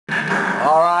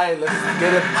Alright, let's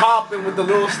get it popping with the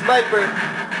little sniper.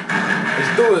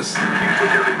 Let's do this.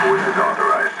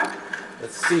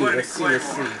 Let's see. Go to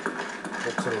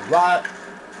the right.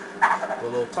 The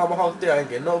little tomahawk there, I ain't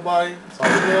getting nobody. It's all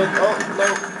good. Oh, no.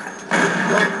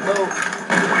 No.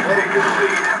 We've taken the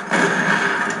lead.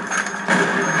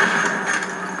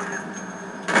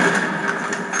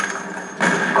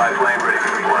 Spy plane ready for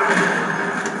deployment.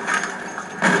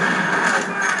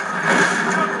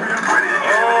 Ready to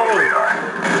jam enemy radar.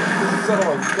 Son of a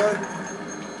gun.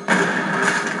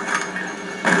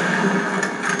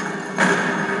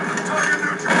 Target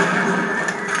neutralized.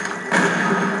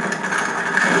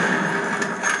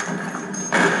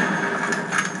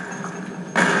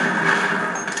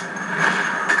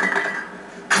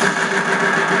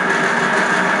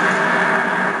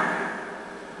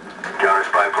 Counter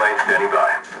spy plane standing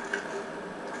by.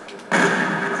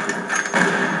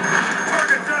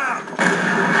 Target down.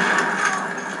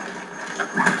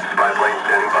 Spy plane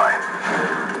standing by.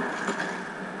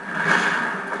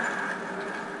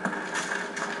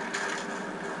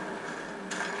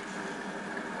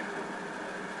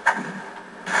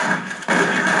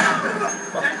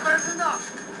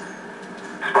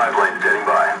 Spy plane standing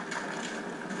by.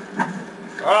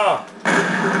 Ah!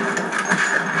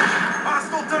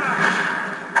 Hostile down.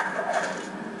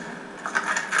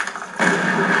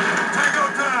 Tango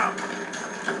down.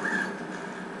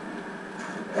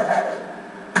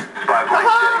 Spy plane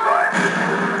standing by.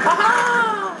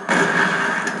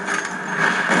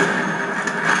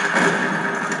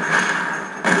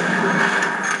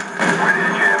 Ready to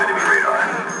jam enemy radar.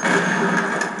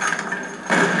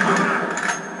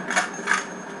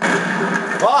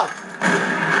 Fuck!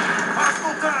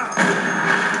 Hostile down.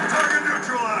 Target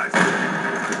neutralized.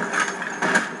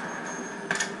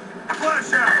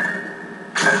 Flash out.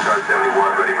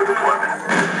 SR-71 ready for deployment.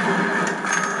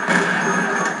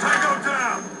 Tango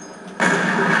down.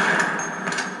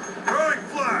 Throwing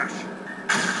flash.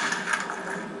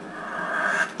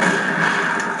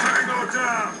 Tango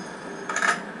down.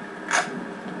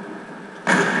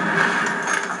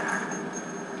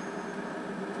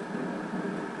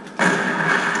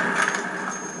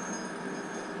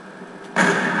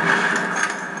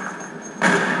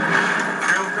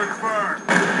 Kill confirmed.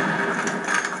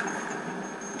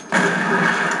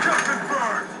 Kill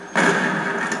confirmed.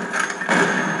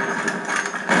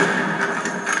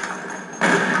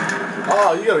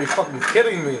 Oh, you gotta be fucking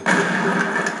kidding me.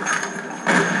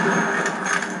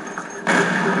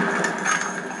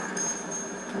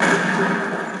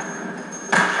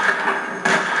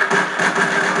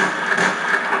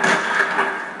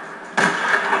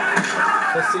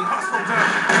 Let's see. Hostile down.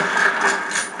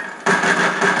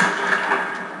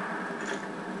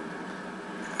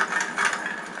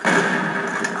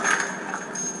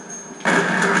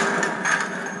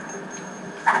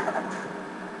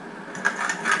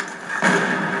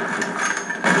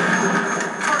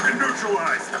 Target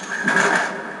neutralized.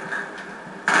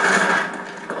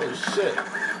 Holy shit.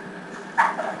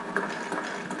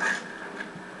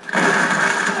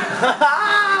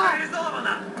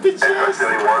 Bitch ass.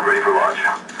 SR-71 ready for launch.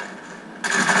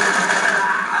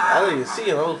 I didn't even see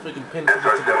him. I was freaking pinned to the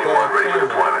SR-71 ready for camera.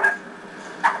 deployment.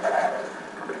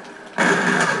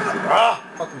 Ah!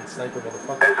 Fucking sniper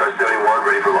motherfucker. SR-71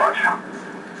 ready for launch.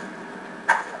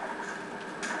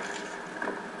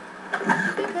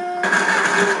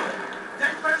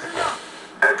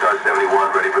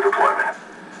 SR-71 ready for deployment.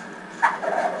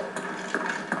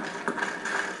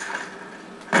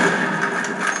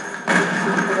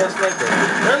 Stupid ass sniper.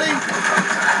 Really?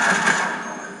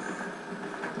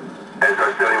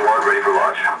 SR-71 ready for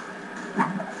launch.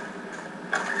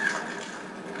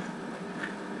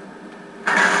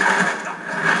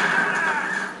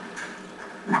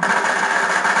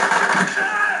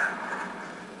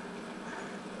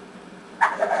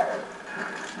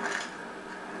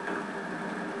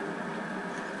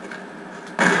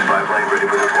 Spy plane ready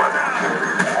for deployment.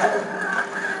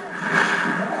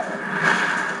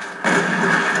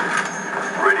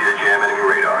 Ready to jam enemy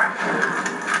radar.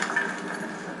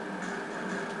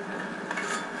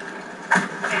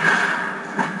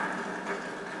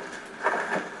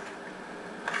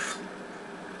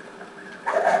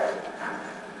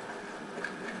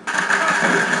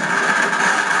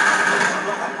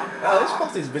 Oh, let's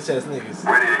fuck these bitch ass niggas.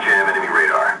 Ready to jam enemy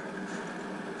radar.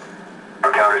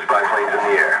 Our counter spy planes in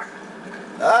the air.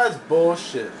 That's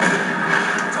bullshit.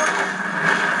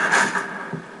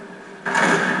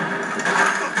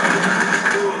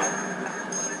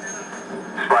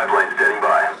 Spy plane standing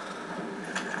by.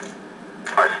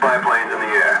 Our spy planes in the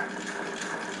air.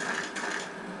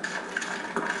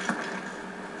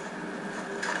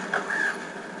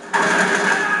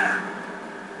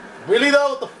 Really though?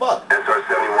 What the fuck?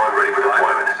 SR-71 ready for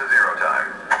deployment. This is 0 time.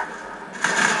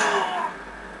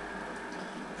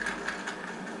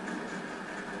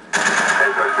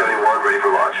 SR-71 ready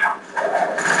for launch.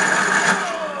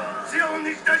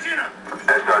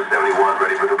 SR-71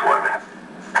 ready for deployment.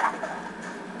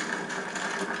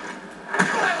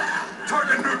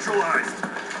 Target neutralized.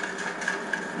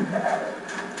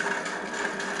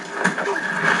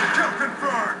 Kill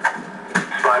confirmed.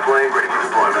 Spy plane ready for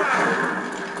deployment.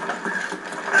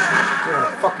 You're on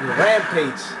a fucking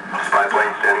rampage. Spy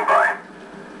plane standing by.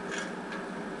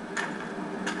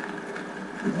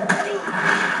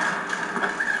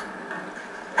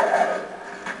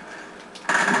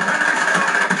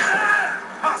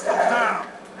 Hostile down.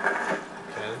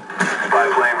 Okay. Spy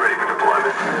plane ready for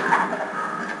deployment.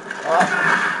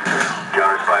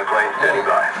 Counter spy plane standing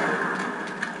by.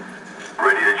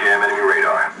 Ready to jam enemy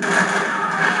radar.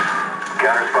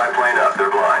 Counter spy plane up,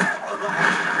 they're blind.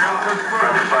 Kill confirmed.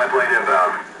 Friendly spy plane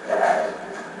inbound.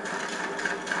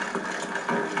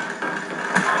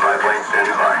 Spy plane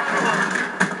standing by.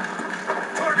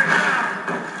 Target down.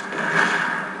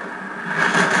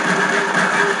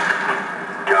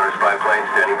 Counter spy plane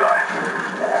standing by.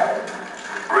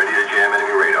 Ready to jam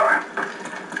enemy radar.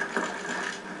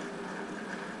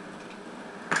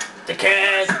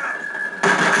 Dickhead!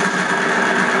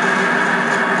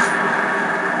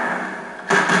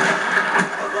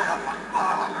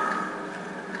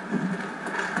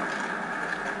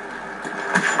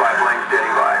 Spy plane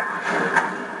standing by.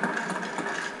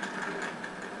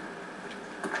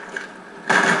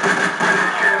 Ready to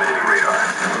jam enemy radar.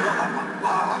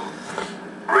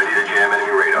 Ready to jam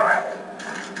enemy radar.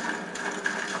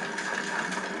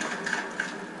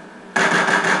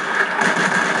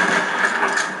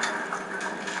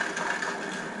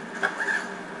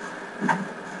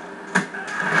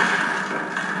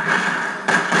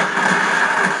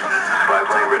 Spy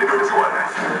plane ready for deployment.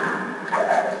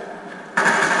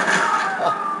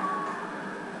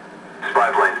 Spy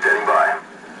plane standing by.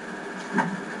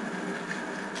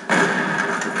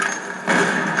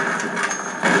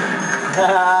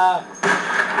 Haha.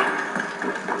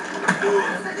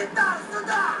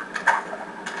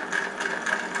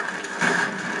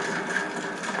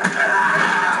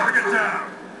 Target down.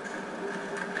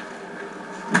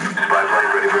 Spy plane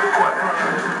ready for deployment.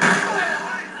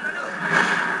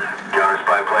 Counter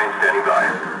spy plane standing by.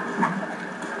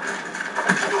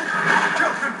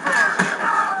 Kill confirmed.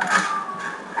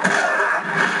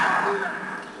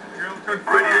 Kill confirmed.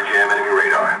 Ready to jam enemy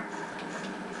radar.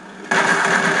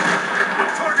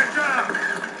 Target down.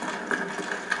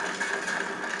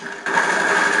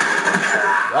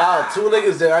 Wow, 2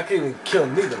 niggas there. I can't even kill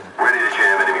neither. Ready to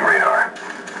jam enemy radar.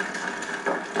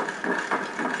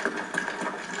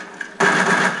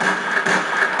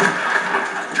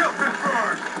 Kill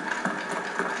confirmed.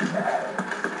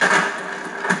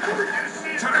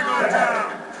 Tango down.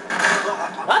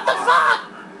 What the fuck?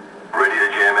 Ready to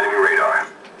jam enemy radar.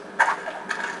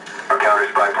 Our counter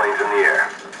spy planes in the air.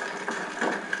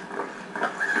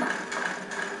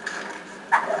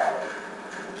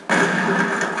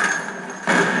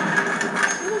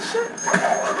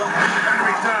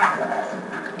 Enemy down.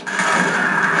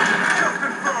 Kill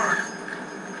confirmed.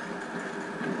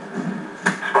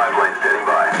 Spy plane standing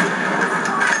by.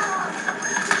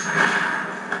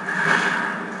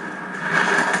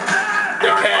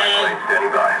 Counter spy plane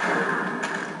standing by.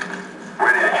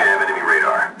 Ready to jam enemy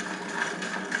radar.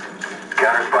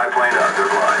 Counter spy plane up, they're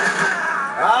blind.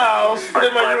 Wow,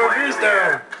 split my UAVs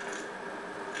down.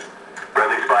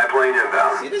 Friendly spy plane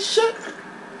inbound. See this shit?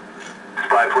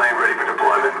 Spy plane ready for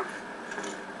deployment.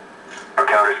 Our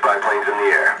counter spy planes in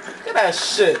the air. Look at that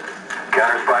shit.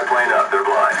 Counter spy plane up, they're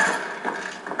blind.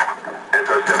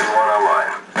 SR-71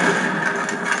 online.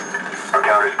 Our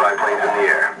counter spy planes in the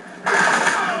air.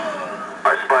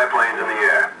 Our spy planes in the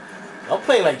air. I'm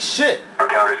playing like shit. Our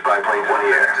counter spy planes in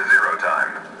the air.